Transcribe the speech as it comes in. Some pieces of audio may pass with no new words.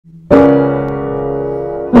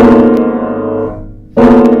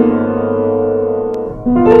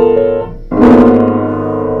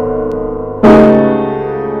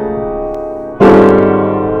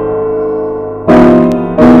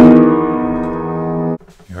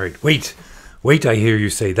right. Wait, I hear you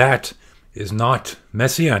say that is not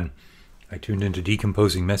Messiaen. I tuned into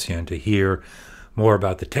Decomposing Messiaen to hear more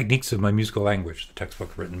about the techniques of my musical language, the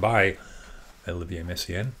textbook written by Olivier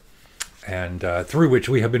Messiaen, and through which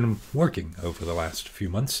we have been working over the last few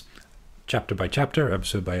months, chapter by chapter,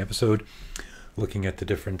 episode by episode, looking at the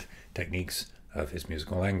different techniques of his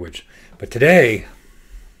musical language. But today,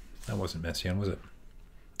 that wasn't Messiaen, was it?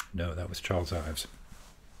 No, that was Charles Ives.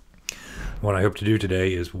 What I hope to do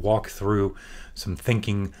today is walk through some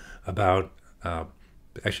thinking about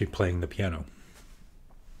actually playing the piano.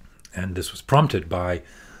 And this was prompted by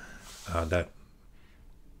that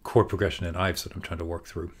chord progression in Ives that I'm trying to work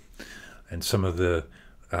through. And some of the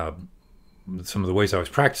ways I was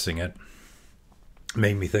practicing it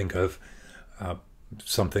made me think of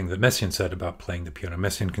something that Messiaen said about playing the piano.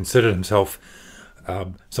 Messiaen considered himself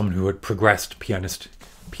someone who had progressed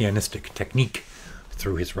pianistic technique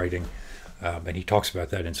through his writing, and he talks about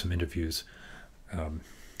that in some interviews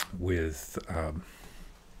with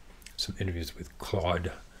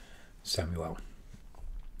Claude Samuel.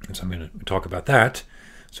 And so I'm going to talk about that.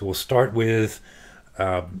 So we'll start with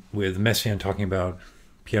Messiaen talking about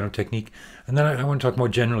piano technique, and then I want to talk more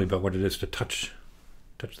generally about what it is to touch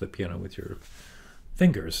the piano with your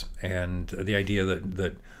fingers, and the idea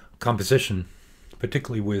that composition,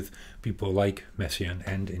 particularly with people like Messiaen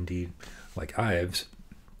and indeed like Ives,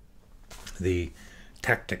 the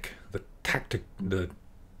tacticity,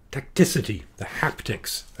 the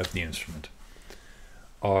haptics of the instrument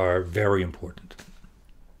are very important,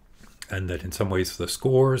 and that in some ways the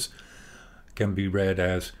scores can be read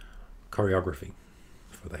as choreography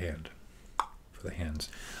for the hands.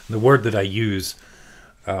 And the word that I use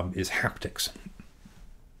is haptics,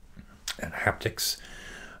 and haptics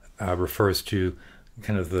refers to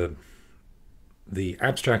kind of the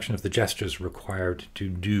abstraction of the gestures required to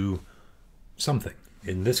do something.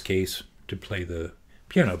 In this case, to play the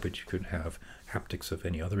piano, but you could have haptics of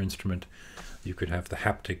any other instrument. You could have the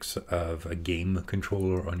haptics of a game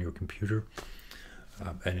controller on your computer.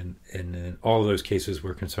 And in all of those cases,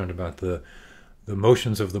 we're concerned about the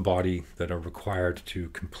motions of the body that are required to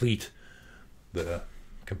complete the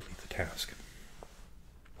task.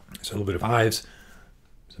 So a little bit of Ives,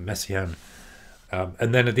 some Messiaen,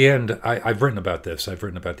 and then at the end, I've written about this. I've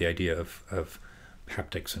written about the idea of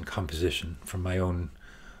haptics and composition from my own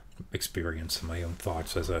experience and my own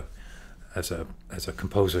thoughts as a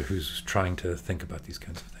composer who's trying to think about these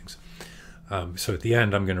kinds of things. So at the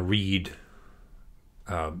end, I'm going to read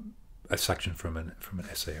a section from an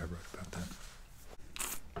essay I wrote about that.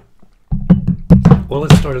 Well,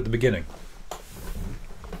 let's start at the beginning.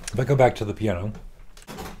 If I go back to the piano,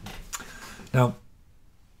 now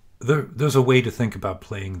there's a way to think about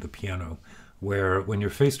playing the piano where when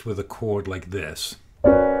you're faced with a chord like this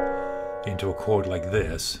into a chord like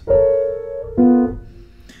this,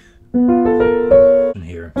 and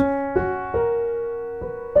here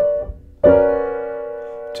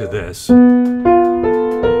to this, you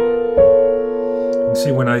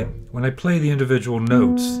see when I play the individual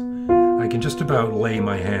notes, I can just about lay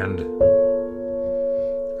my hand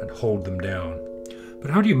and hold them down.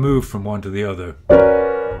 But how do you move from one to the other?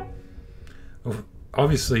 Well,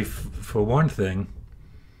 obviously, for one thing,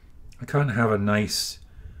 I can't have a nice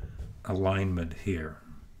alignment here,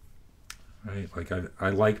 right? Like I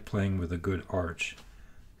like playing with a good arch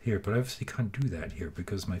here, but I obviously can't do that here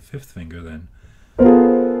because my fifth finger then,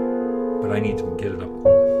 but I need to get it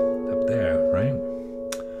up there, right?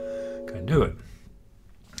 Can't do it.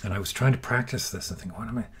 And I was trying to practice this and think, what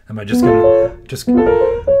am I just gonna,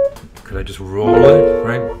 could I just roll it,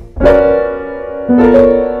 right?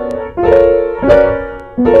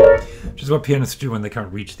 Which is what pianists do when they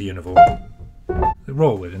can't reach the interval. They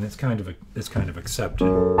roll it, and it's kind of accepted.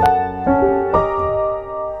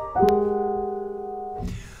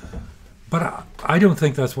 But I don't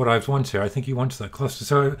think that's what Ives wants here. I think he wants that cluster.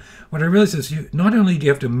 So what I realized is not only do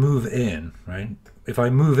you have to move in, right? If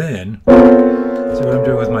I move in, see what I'm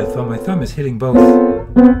doing with my thumb is hitting both,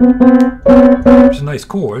 which is a nice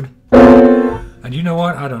chord. And you know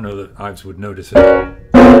what? I don't know that Ives would notice it.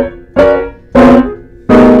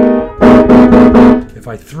 If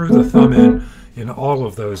I threw the thumb in all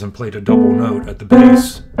of those and played a double note at the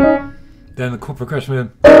bass, then the chord progression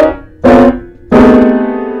would...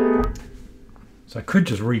 So I could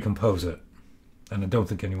just recompose it, and I don't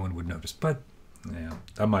think anyone would notice. But yeah,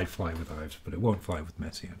 that might fly with Ives, but it won't fly with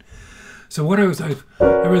Messiaen. So what I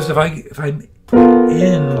realized if I'm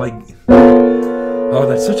in like, oh,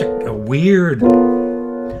 that's such a weird.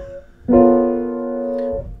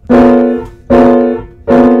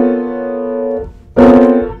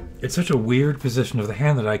 it's such a weird position of the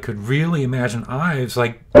hand that I could really imagine Ives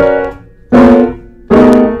like.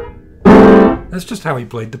 That's just how he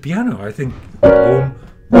played the piano. I think. Boom.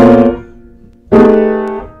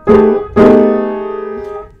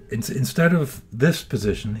 Instead of this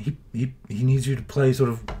position, he needs you to play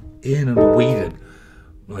sort of in and weighted,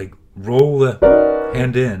 like roll the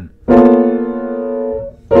hand in.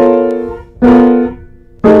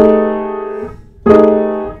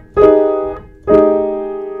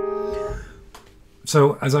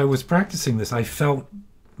 So as I was practicing this, I felt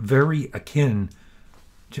very akin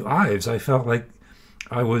to Ives. I felt like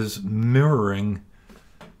I was mirroring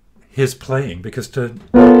his playing, because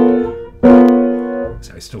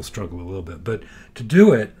I still struggle a little bit, but to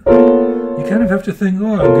do it, you kind of have to think,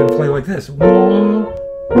 oh, I'm going to play like this.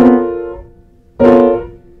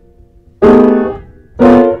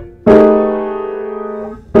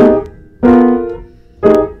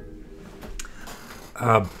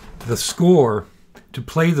 The score, to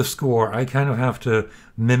play the score, I kind of have to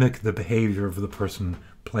mimic the behavior of the person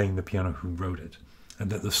playing the piano who wrote it. And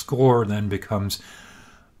that the score then becomes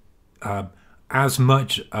as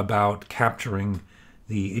much about capturing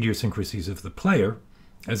the idiosyncrasies of the player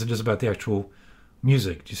as it is about the actual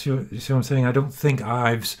music. Do you see what I'm saying? I don't think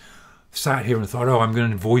Ives sat here and thought, oh, I'm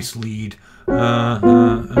going to voice lead.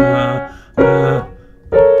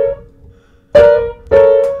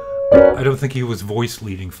 I don't think he was voice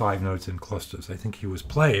leading 5 notes in clusters. I think he was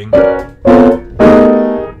playing, put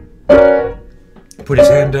his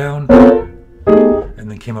hand down,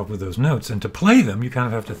 and then came up with those notes. And to play them, you kind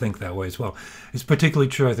of have to think that way as well. It's particularly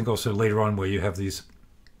true, I think, also later on, where you have these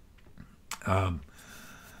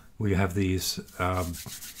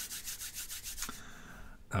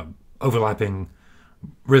overlapping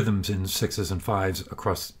rhythms in 6s and 5s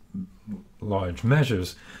across large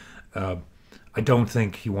measures. I don't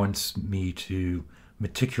think he wants me to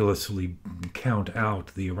meticulously count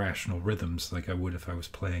out the irrational rhythms like I would if I was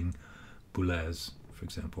playing Boulez, for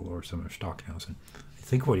example, or some of Stockhausen. I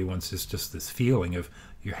think what he wants is just this feeling of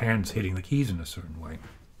your hands hitting the keys in a certain way.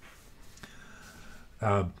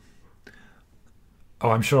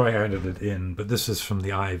 I'm sure I added it in, but this is from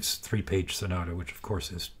the Ives 3-page sonata, which of course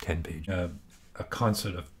is 10 page. A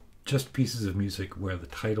concert of just pieces of music where the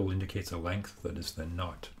title indicates a length that is then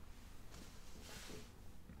not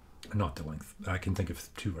the length. I can think of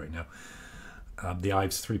 2 right now. The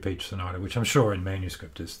Ives 3-page sonata, which I'm sure in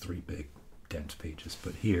manuscript is 3 big, dense pages,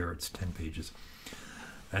 but here it's 10 pages.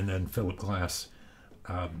 And then Philip Glass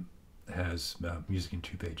has music in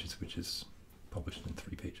 2 pages, which is published in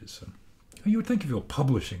 3 pages. So you would think if you were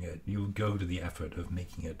publishing it, you would go to the effort of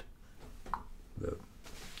making it the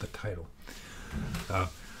title.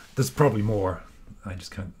 There's probably more. I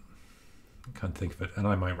just can't think of it. And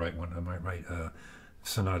I might write one. I might write a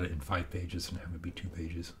sonata in 5 pages and have it be 2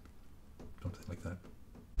 pages. Something like that.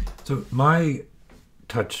 So my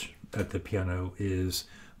touch at the piano is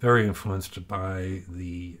very influenced by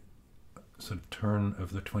the sort of turn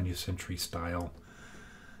of the 20th century style,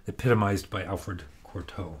 epitomized by Alfred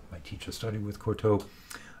Cortot. My teacher studied with Cortot,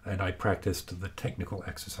 and I practiced the technical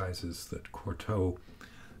exercises that Cortot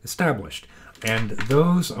established. And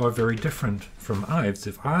those are very different from Ives.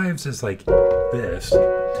 If Ives is like this,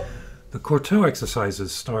 the Cortot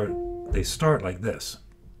exercises start like this.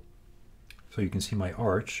 So you can see my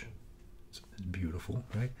arch. It's beautiful,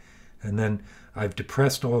 right? And then I've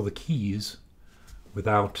depressed all the keys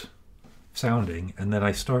without sounding, and then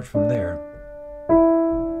I start from there.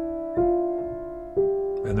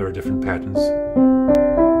 And there are different patterns.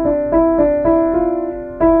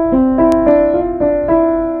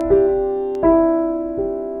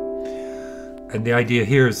 And the idea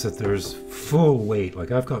here is that there's full weight. Like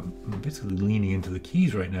I'm basically leaning into the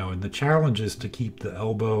keys right now, and the challenge is to keep the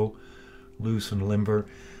elbow loose and limber.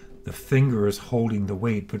 The finger is holding the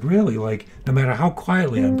weight, but really, like, no matter how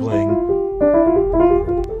quietly I'm playing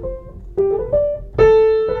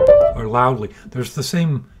or loudly, there's the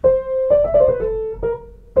same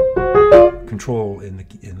control in the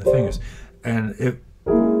fingers, and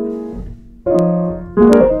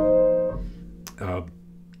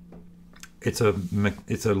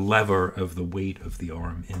it's a lever of the weight of the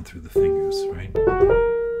arm in through the fingers, right?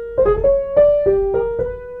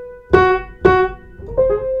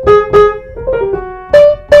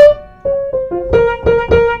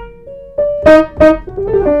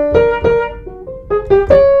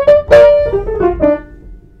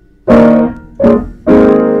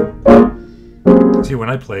 See, when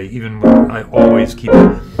I play, I always keep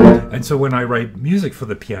it. And so when I write music for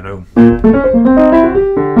the piano,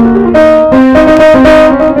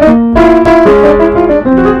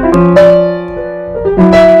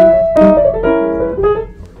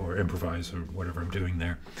 or whatever I'm doing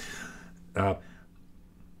there.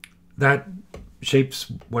 That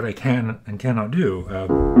shapes what I can and cannot do.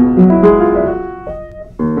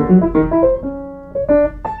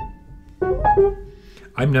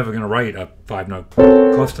 I'm never going to write a 5-note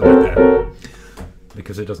cluster like that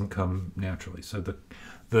because it doesn't come naturally. So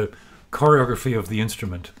the choreography of the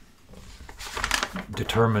instrument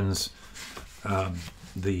determines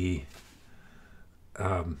the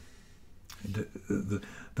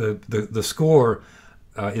score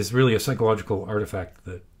is really a psychological artifact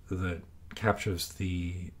that captures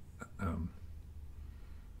the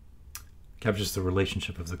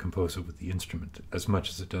relationship of the composer with the instrument as much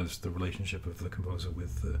as it does the relationship of the composer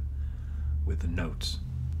with the notes.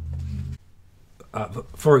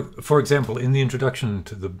 For example, in the introduction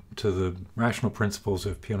to the rational principles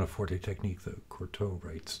of Pianoforte Technique that Cortot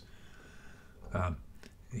writes,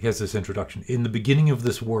 he has this introduction. In the beginning of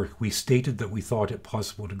this work, we stated that we thought it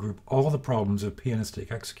possible to group all the problems of pianistic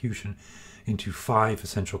execution into 5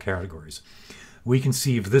 essential categories. We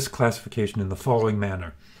conceive this classification in the following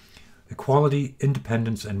manner: equality,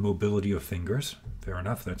 independence, and mobility of fingers. Fair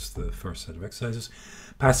enough, that's the first set of exercises.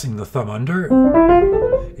 Passing the thumb under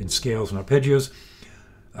in scales and arpeggios.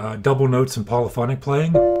 Double notes and polyphonic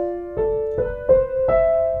playing.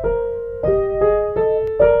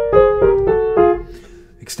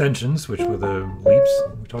 Extensions, which were the leaps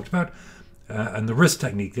we talked about. And the wrist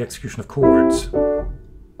technique, the execution of chords.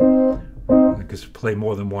 Because to play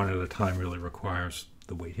more than one at a time really requires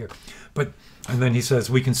the weight here. And then he says,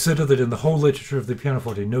 we consider that in the whole literature of the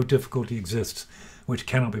pianoforte, no difficulty exists which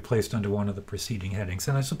cannot be placed under one of the preceding headings.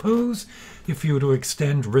 And I suppose if you were to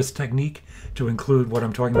extend wrist technique to include what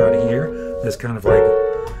I'm talking about here, this kind of like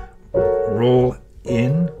roll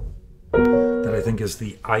in, that I think is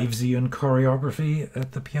the Ivesian choreography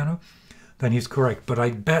at the piano, then he's correct. But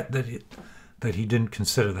I bet that he didn't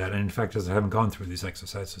consider that. And in fact, as I haven't gone through these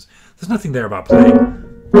exercises, there's nothing there about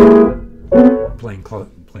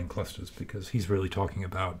playing clusters, because he's really talking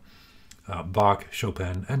about Bach,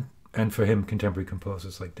 Chopin, and for him, contemporary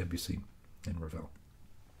composers like Debussy and Ravel.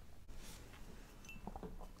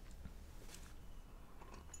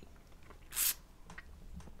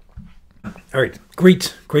 All right,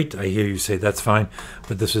 great. I hear you say that's fine,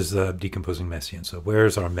 but this is Decomposing Messiaen. So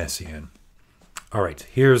where's our Messiaen? All right,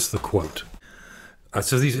 here's the quote.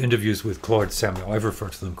 So these interviews with Claude Samuel, I've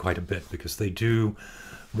referred to them quite a bit because they do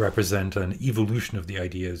represent an evolution of the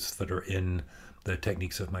ideas that are in the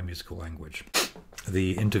techniques of my musical language.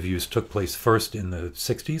 The interviews took place first in the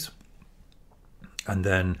 60s, and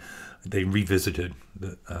then they revisited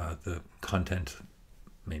the content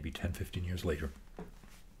maybe 10, 15 years later.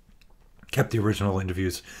 Kept the original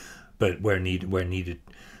interviews, but where needed,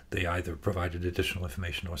 they either provided additional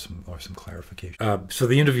information or some clarification. So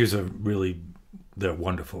the interviews are really, they're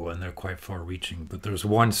wonderful and they're quite far-reaching. But there's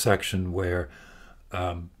one section where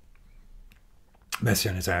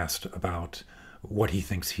Messiaen is asked about what he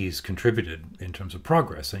thinks he's contributed in terms of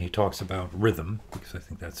progress, and he talks about rhythm, because I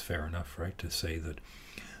think that's fair enough, right, to say that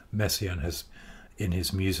Messiaen has, in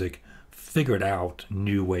his music, figured out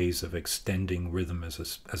new ways of extending rhythm as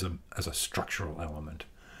a structural element.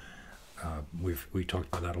 We talked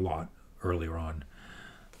about that a lot earlier on.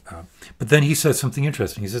 But then he says something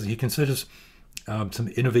interesting. He says he considers some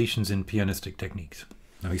innovations in pianistic techniques.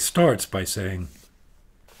 Now he starts by saying,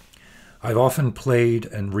 I've often played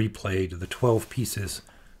and replayed the 12 pieces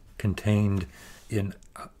contained in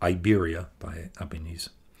Iberia by Abenes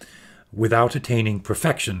without attaining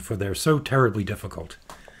perfection, for they're so terribly difficult.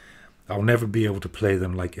 I'll never be able to play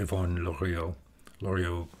them like Yvonne Loriot.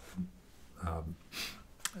 Loriot,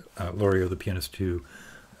 the pianist who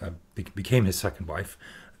became his second wife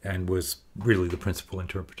and was really the principal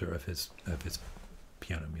interpreter of his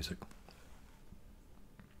piano music.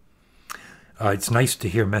 It's nice to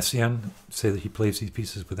hear Messiaen say that he plays these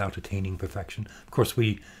pieces without attaining perfection. Of course,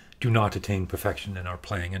 we do not attain perfection in our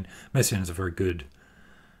playing, and Messiaen is a very good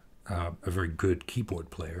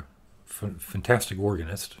keyboard player, fantastic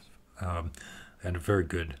organist, and a very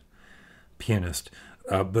good pianist,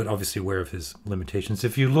 but obviously aware of his limitations.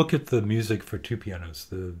 If you look at the music for 2 pianos,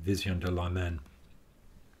 the Vision de la Main,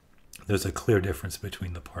 there's a clear difference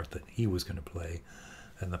between the part that he was going to play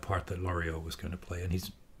and the part that Loriot was going to play, and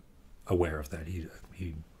he's aware of that.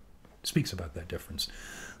 He speaks about that difference.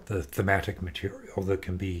 The thematic material that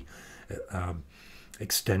can be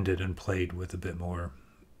extended and played with a bit more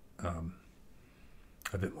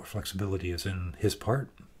flexibility is in his part,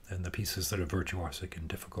 and the pieces that are virtuosic and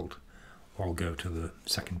difficult all go to the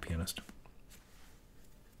second pianist.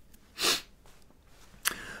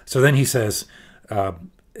 So then he says,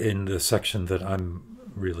 in the section that I'm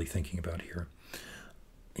really thinking about here,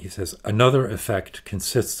 he says, another effect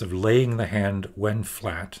consists of laying the hand when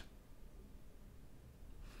flat,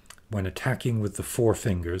 when attacking with the four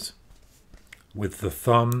fingers, with the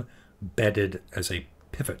thumb bedded as a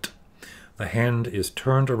pivot. The hand is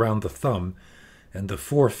turned around the thumb, and the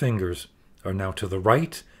four fingers are now to the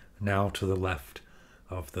right, now to the left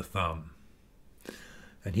of the thumb.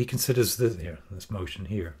 And he considers this motion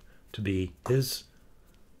here to be his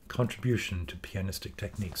contribution to pianistic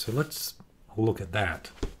technique. So let's look at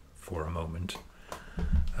that for a moment,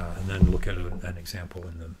 and then look at an example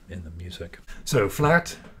in the music. So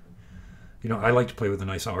flat, you know, I like to play with a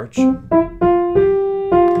nice arch.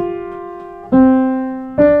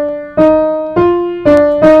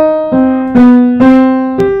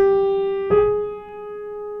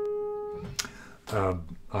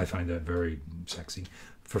 I find that very sexy.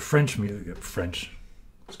 For French music, French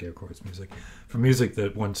scale chords music, for music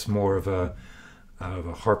that wants more of a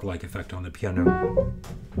harp-like effect on the piano.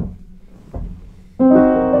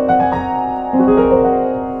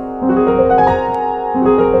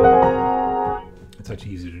 It's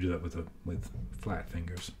actually easy to do that with flat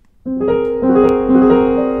fingers.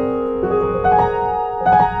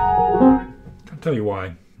 I'll tell you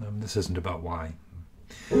why. This isn't about why.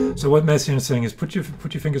 So what Messiaen is saying is put your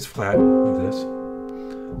fingers flat like this.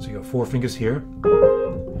 So you got four fingers here,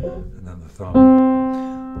 and then the thumb.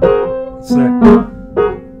 It's that.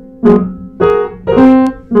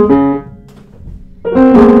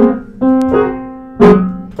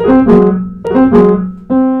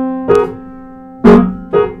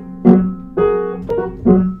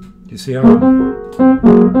 Do you see how?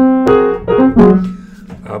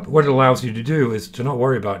 What it allows you to do is to not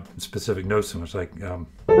worry about specific notes so much, like so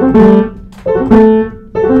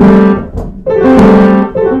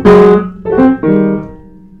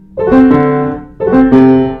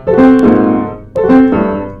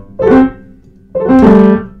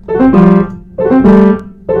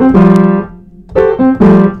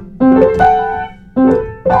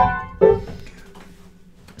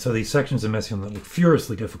these sections of Messiaen that look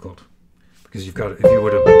furiously difficult, because you've got, if you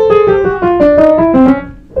were to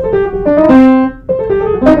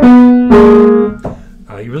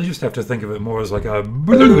you really just have to think of it more as like a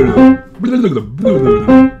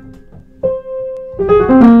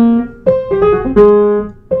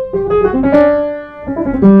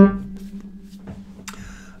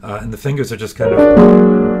and the fingers are just kind of,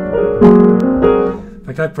 in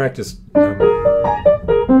fact, I've practiced like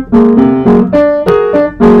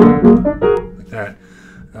that.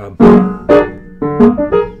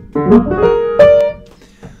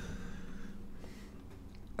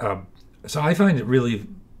 So I find it really,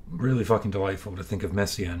 really fucking delightful to think of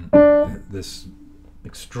Messiaen, this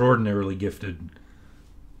extraordinarily gifted,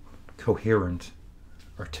 coherent,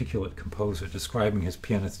 articulate composer, describing his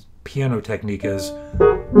piano technique as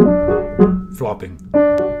flopping.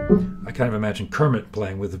 I kind of imagine Kermit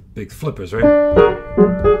playing with the big flippers, right?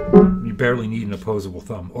 You barely need an opposable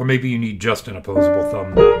thumb, or maybe you need just an opposable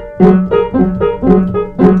thumb.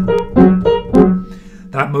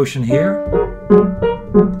 That motion here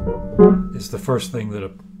is the first thing that a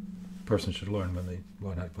person should learn when they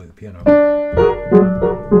learn how to play the piano.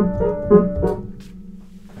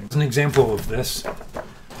 As an example of this,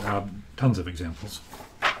 tons of examples.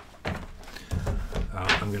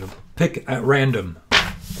 I'm going to pick at random,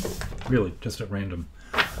 really just at random.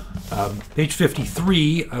 Page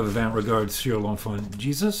 53 of Vingt Regards sur l'Enfant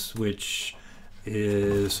Jesus, which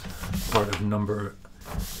is part of number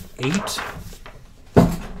 8.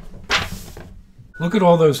 Look at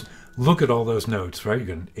all those notes, right? You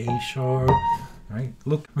got an A sharp, right?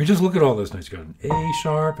 Just look at all those notes. You got an A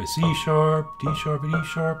sharp, a C sharp, D sharp, and E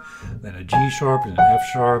sharp, then a G sharp, and an F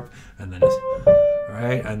sharp, and then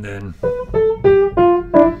right, and then.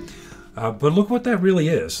 But look what that really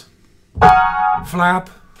is. Flap, flop,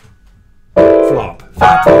 flap, flap,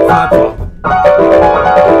 flop,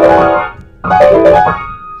 flop.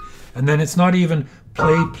 And then it's not even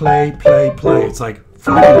play, play, play, play. It's like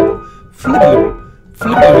flip, flip.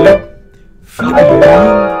 Flip it, flip it,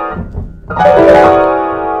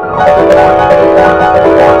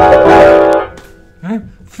 right?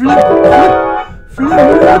 Flip, flip,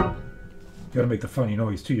 flip. You gotta make the funny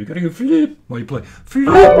noise too. You gotta go flip while you play. Flip,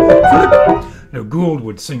 flip. You know, Gould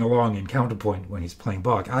would sing along in counterpoint when he's playing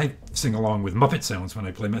Bach. I sing along with Muppet sounds when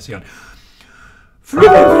I play Messiaen. Flip,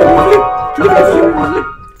 flip, flip,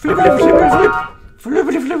 flip, flip, flip, flip,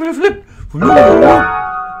 flip, flip, flip, flip.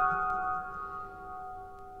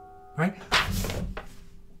 Right?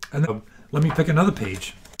 And then, let me pick another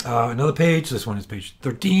page. This one is page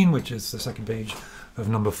 13, which is the second page of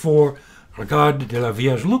number 4. Regard de la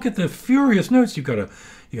Vierge. Look at the furious notes. You've got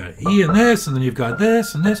You got E in this, and then you've got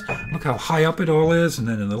this and this. Look how high up it all is. And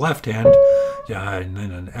then in the left hand, yeah, and then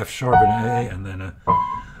an F sharp and an A, and then a.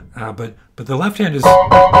 But the left hand is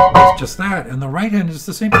just that, and the right hand is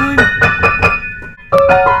the same thing.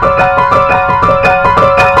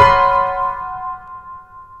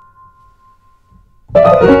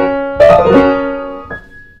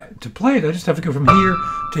 To play it, I just have to go from here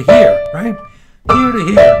to here, right? Here to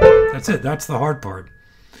here. That's it. That's the hard part.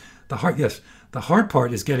 The hard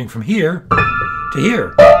part is getting from here to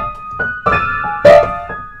here.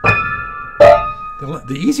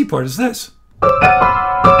 The easy part is this.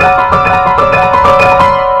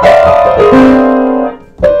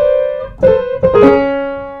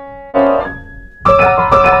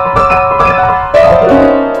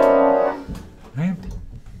 Right?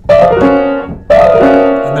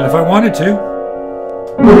 And then if I wanted to,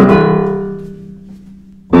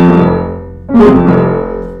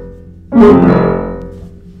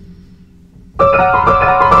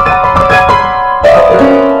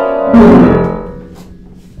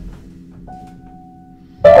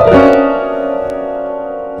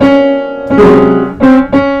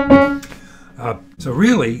 so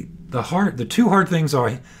really, the two hard things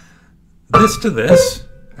are this to this,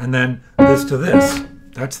 and then this to this.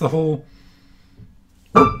 That's the whole.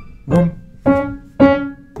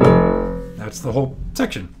 That's the whole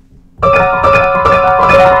section.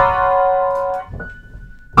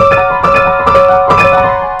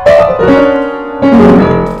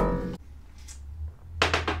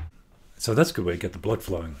 So that's a good way to get the blood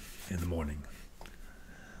flowing in the morning.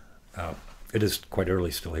 It is quite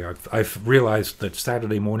early still here. I've realized that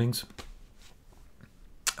Saturday mornings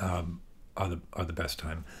are the best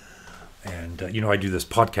time. And, I do this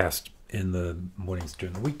podcast in the mornings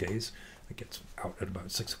during the weekdays. It gets out at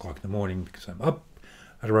about 6 o'clock in the morning because I'm up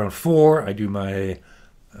at around 4. I do my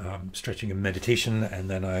stretching and meditation, and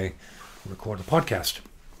then I record a podcast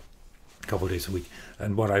a couple of days a week.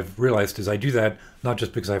 And what I've realized is I do that not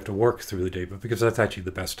just because I have to work through the day, but because that's actually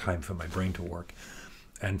the best time for my brain to work.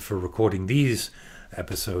 And for recording these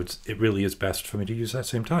episodes, it really is best for me to use that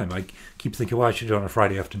same time. I keep thinking, well, I should do it on a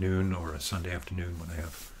Friday afternoon or a Sunday afternoon when I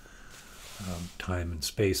have time and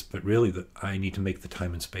space. But really, I need to make the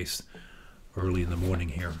time and space early in the morning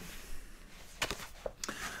here.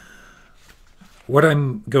 What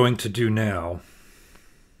I'm going to do now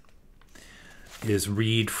is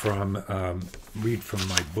read from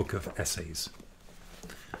my book of essays.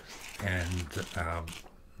 And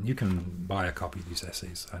you can buy a copy of these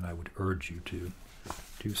essays, and I would urge you to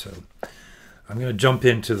do so. I'm going to jump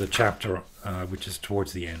into the chapter which is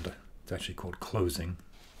towards the end. It's actually called Closing.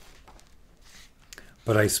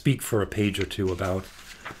 But I speak for a page or two about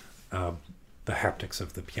the haptics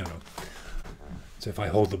of the piano. So if I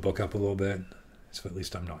hold the book up a little bit, so at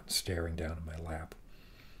least I'm not staring down in my lap.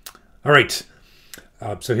 All right,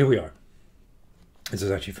 so here we are. This is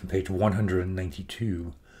actually from page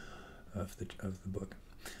 192 of the book.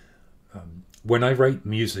 When I write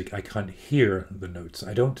music, I can't hear the notes.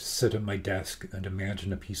 I don't sit at my desk and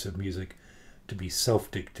imagine a piece of music to be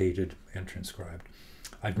self-dictated and transcribed.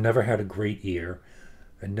 I've never had a great ear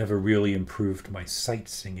and never really improved my sight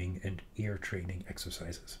singing and ear training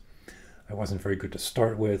exercises. I wasn't very good to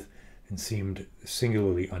start with and seemed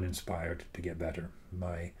singularly uninspired to get better.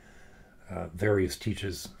 My various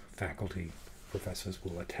teachers, faculty, professors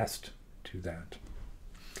will attest to that.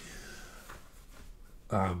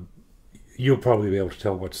 You'll probably be able to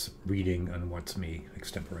tell what's reading and what's me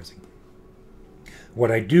extemporizing. What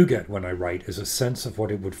I do get when I write is a sense of what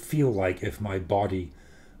it would feel like if my body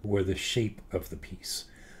were the shape of the piece,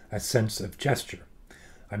 a sense of gesture.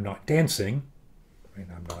 I'm not dancing,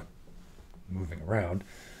 I'm not moving around.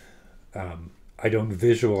 I don't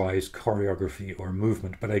visualize choreography or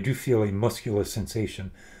movement, but I do feel a muscular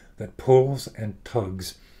sensation that pulls and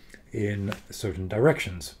tugs in certain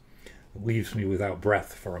directions, leaves me without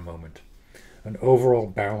breath for a moment. An overall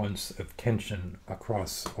balance of tension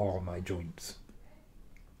across all my joints.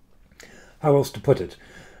 How else to put it?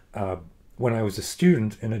 When I was a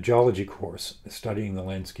student in a geology course studying the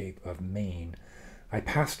landscape of Maine, I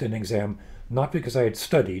passed an exam not because I had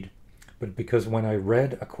studied, but because when I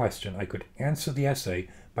read a question, I could answer the essay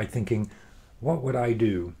by thinking, what would I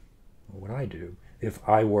do if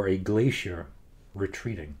I were a glacier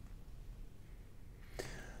retreating?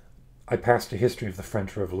 I passed a history of the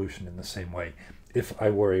French Revolution in the same way. If I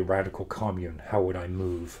were a radical commune, how would I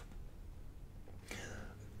move?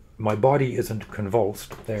 My body isn't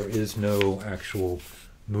convulsed. There is no actual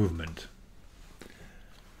movement.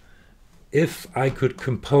 If I could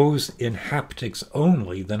compose in haptics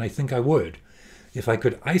only, then I think I would. If I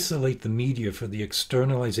could isolate the media for the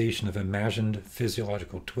externalization of imagined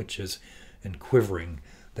physiological twitches and quivering,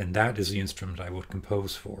 then that is the instrument I would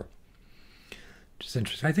compose for. Which is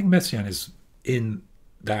interesting. I think Messiaen is in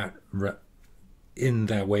that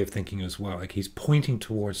way of thinking as well. Like he's pointing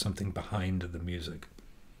towards something behind the music.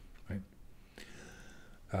 Right?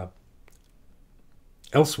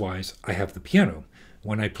 Elsewise, I have the piano.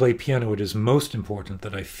 When I play piano, it is most important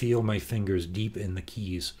that I feel my fingers deep in the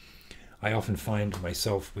keys. I often find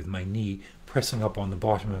myself with my knee pressing up on the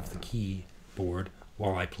bottom of the keyboard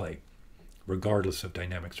while I play, regardless of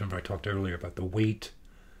dynamics. Remember I talked earlier about the weight,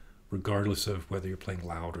 regardless of whether you're playing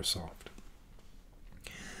loud or soft.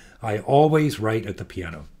 I always write at the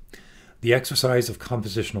piano. The exercise of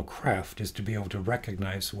compositional craft is to be able to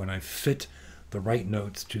recognize when I fit the right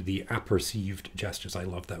notes to the apperceived gestures. I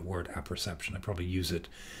love that word, apperception. I probably use it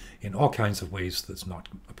in all kinds of ways that's not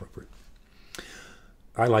appropriate.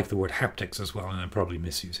 I like the word haptics as well, and I'm probably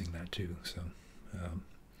misusing that too. So,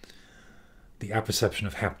 the apperception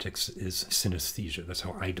of haptics is synesthesia. That's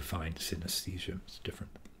how I define synesthesia. It's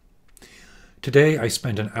different. Today, I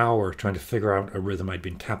spent an hour trying to figure out a rhythm I'd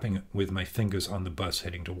been tapping with my fingers on the bus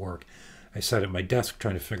heading to work. I sat at my desk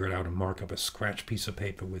trying to figure it out and mark up a scratch piece of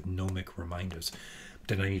paper with gnomic reminders.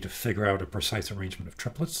 Did I need to figure out a precise arrangement of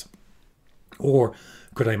triplets? Or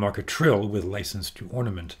could I mark a trill with license to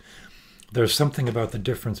ornament? There's something about the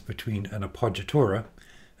difference between an appoggiatura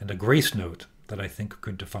and a grace note that I think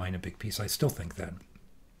could define a big piece. I still think that.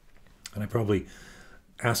 And I probably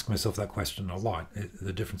ask myself that question a lot.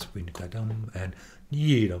 The difference between da-dum and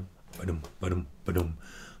yee-dum, ba-dum, ba-dum, ba-dum,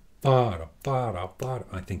 ba-da, ba-da, ba-da,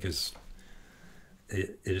 I think it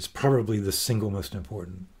is probably the single most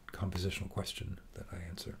important compositional question that I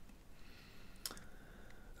answer.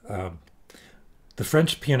 The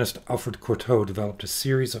French pianist Alfred Cortot developed a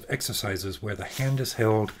series of exercises where the hand is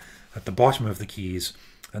held at the bottom of the keys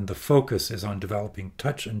and the focus is on developing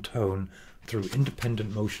touch and tone through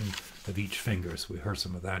independent motion of each finger. So we heard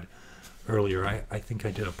some of that earlier. I think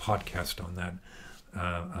I did a podcast on that.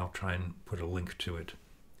 I'll try and put a link to it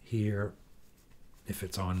here if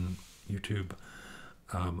it's on YouTube,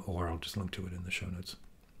 or I'll just link to it in the show notes.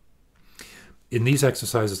 In these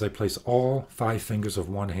exercises, I place all 5 fingers of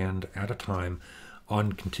one hand at a time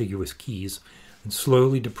on contiguous keys and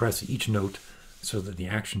slowly depress each note so that the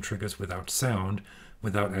action triggers without sound,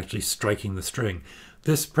 without actually striking the string.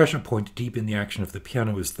 This pressure point deep in the action of the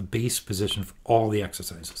piano is the base position for all the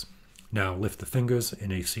exercises. Now lift the fingers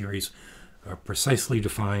in a series of precisely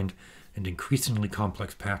defined and increasingly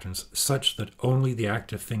complex patterns such that only the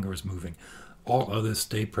active finger is moving. All others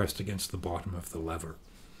stay pressed against the bottom of the lever.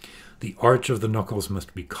 The arch of the knuckles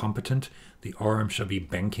must be competent. The arm shall be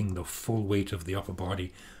banking the full weight of the upper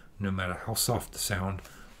body, no matter how soft the sound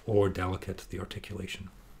or delicate the articulation.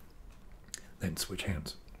 Then switch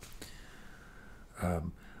hands.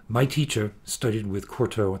 My teacher studied with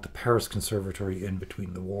Cortot at the Paris Conservatory in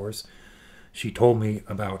between the wars. She told me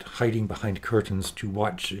about hiding behind curtains to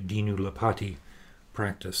watch Dinu Lapati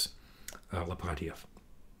practice. Lapati, a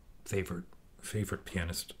favorite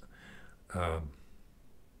pianist.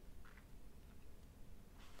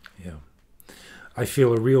 Yeah. I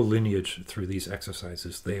feel a real lineage through these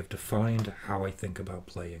exercises. They have defined how I think about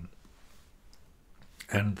playing.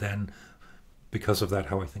 And then, because of that,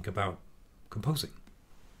 how I think about composing.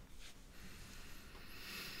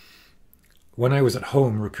 When I was at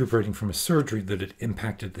home recuperating from a surgery that had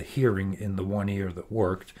impacted the hearing in the one ear that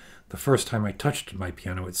worked, the first time I touched my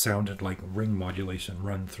piano, it sounded like ring modulation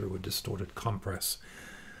run through a distorted compress,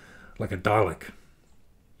 like a Dalek.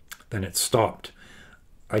 Then it stopped.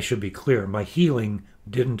 I should be clear, my healing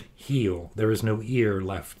didn't heal. There is no ear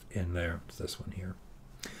left in there. It's this one here.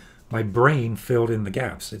 My brain filled in the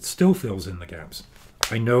gaps. It still fills in the gaps.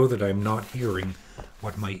 I know that I'm not hearing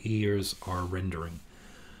what my ears are rendering.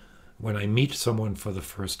 When I meet someone for the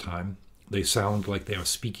first time, they sound like they are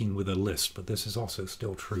speaking with a lisp, but this is also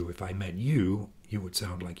still true. If I met you, you would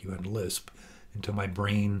sound like you had a lisp until my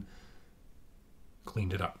brain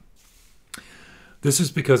cleaned it up. This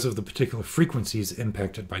is because of the particular frequencies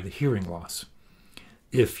impacted by the hearing loss.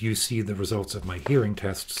 If you see the results of my hearing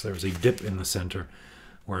tests, there's a dip in the center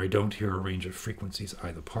where I don't hear a range of frequencies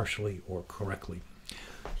either partially or correctly.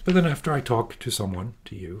 But then after I talk to someone,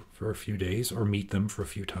 to you, for a few days or meet them for a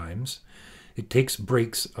few times, it takes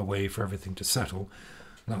breaks away for everything to settle,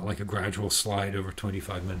 not like a gradual slide over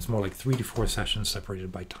 25 minutes, more like 3 to 4 sessions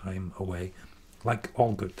separated by time away. Like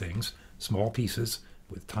all good things, small pieces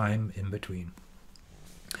with time in between.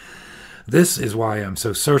 This is why I'm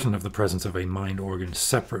so certain of the presence of a mind organ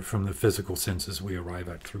separate from the physical senses we arrive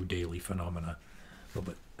at through daily phenomena. A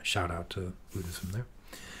little bit shout out to Buddhism there.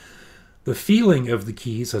 The feeling of the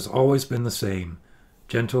keys has always been the same,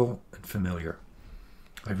 gentle and familiar.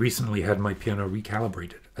 I recently had my piano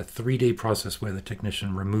recalibrated, a 3-day process where the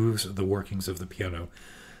technician removes the workings of the piano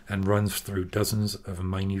and runs through dozens of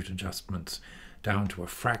minute adjustments down to a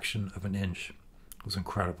fraction of an inch. It was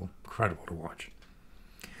incredible, incredible to watch.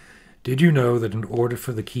 Did you know that in order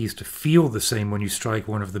for the keys to feel the same when you strike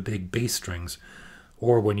one of the big bass strings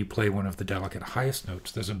or when you play one of the delicate highest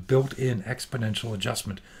notes, there's a built-in exponential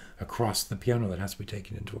adjustment across the piano that has to be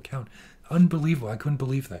taken into account? Unbelievable. I couldn't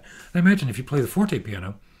believe that. And imagine if you play the forte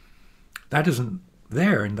piano, that isn't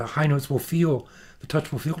there, and the high notes will feel, the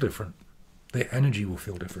touch will feel different. The energy will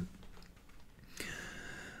feel different.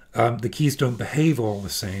 The keys don't behave all the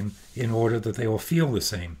same in order that they all feel the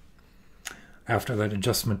same. After that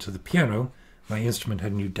adjustment to the piano, my instrument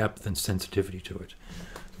had new depth and sensitivity to it.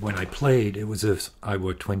 When I played, it was as if I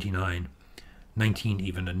were 29, 19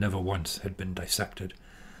 even, and never once had been dissected.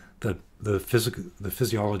 The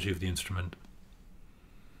physiology of the instrument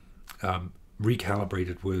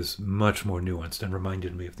recalibrated was much more nuanced and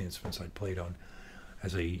reminded me of the instruments I'd played on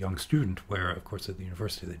as a young student, where, of course, at the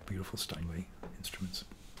university they had beautiful Steinway instruments.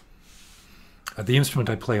 The instrument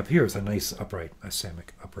I play up here is a nice upright, a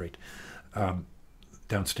Samick upright.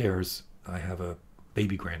 Downstairs I have a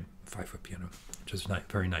baby grand 5-foot piano, which is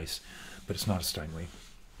very nice, but it's not a Steinway.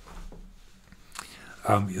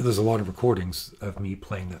 There's a lot of recordings of me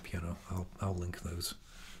playing that piano. I'll link those.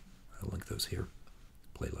 I'll link those here.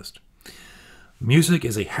 Playlist. Music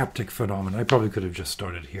is a haptic phenomenon. I probably could have just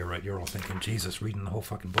started here, right? You're all thinking, Jesus, reading the whole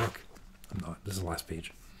fucking book. I'm not. This is the last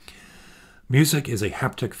page. Music is a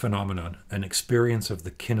haptic phenomenon, an experience of the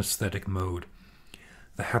kinesthetic mode.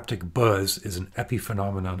 The haptic buzz is an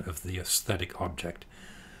epiphenomenon of the aesthetic object.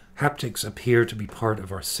 Haptics appear to be part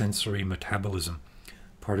of our sensory metabolism,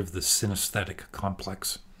 part of the synesthetic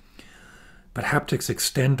complex. But haptics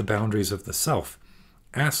extend the boundaries of the self.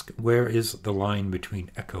 Ask, where is the line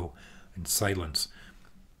between echo and silence,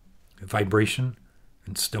 vibration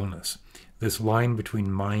and stillness? This line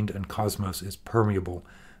between mind and cosmos is permeable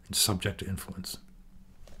and subject to influence.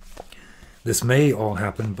 This may all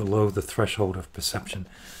happen below the threshold of perception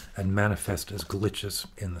and manifest as glitches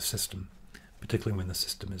in the system, particularly when the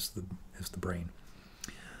system is the brain.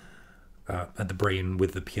 And the brain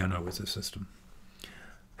with the piano as a system.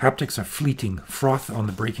 Haptics are fleeting, froth on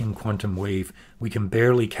the breaking quantum wave. We can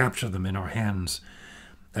barely capture them in our hands.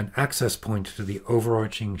 An access point to the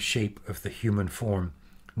overarching shape of the human form,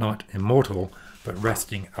 not immortal, but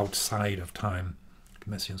resting outside of time.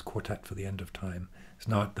 Messiaen's Quartet for the End of Time. It's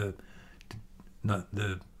not the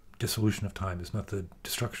dissolution of time. It's not the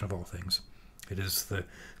destruction of all things. It is the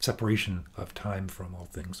separation of time from all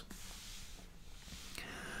things.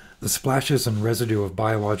 The splashes and residue of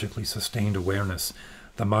biologically sustained awareness,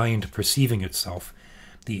 the mind perceiving itself,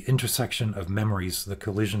 the intersection of memories, the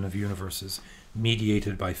collision of universes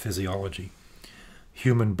mediated by physiology,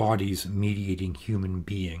 human bodies mediating human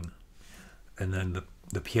being, and then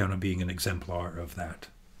the piano being an exemplar of that.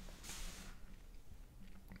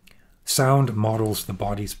 Sound models the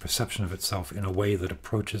body's perception of itself in a way that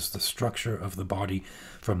approaches the structure of the body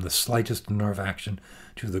from the slightest nerve action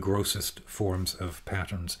to the grossest forms of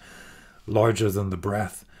patterns. Larger than the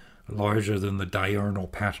breath, larger than the diurnal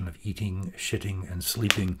pattern of eating, shitting, and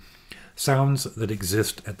sleeping. Sounds that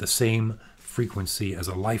exist at the same frequency as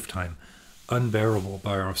a lifetime, unbearable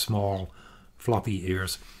by our small, floppy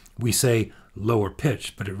ears. We say lower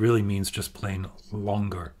pitch, but it really means just plain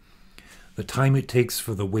longer. The time it takes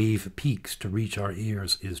for the wave peaks to reach our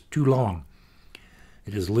ears is too long.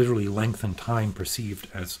 It is literally length and time perceived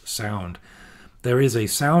as sound. There is a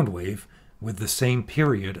sound wave with the same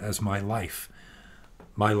period as my life.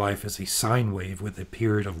 My life is a sine wave with a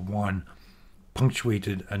period of 1,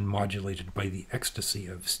 punctuated and modulated by the ecstasy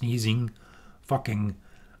of sneezing, fucking,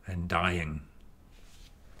 and dying.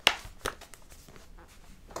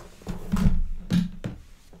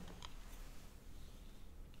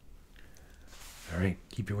 All right,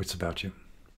 keep your wits about you.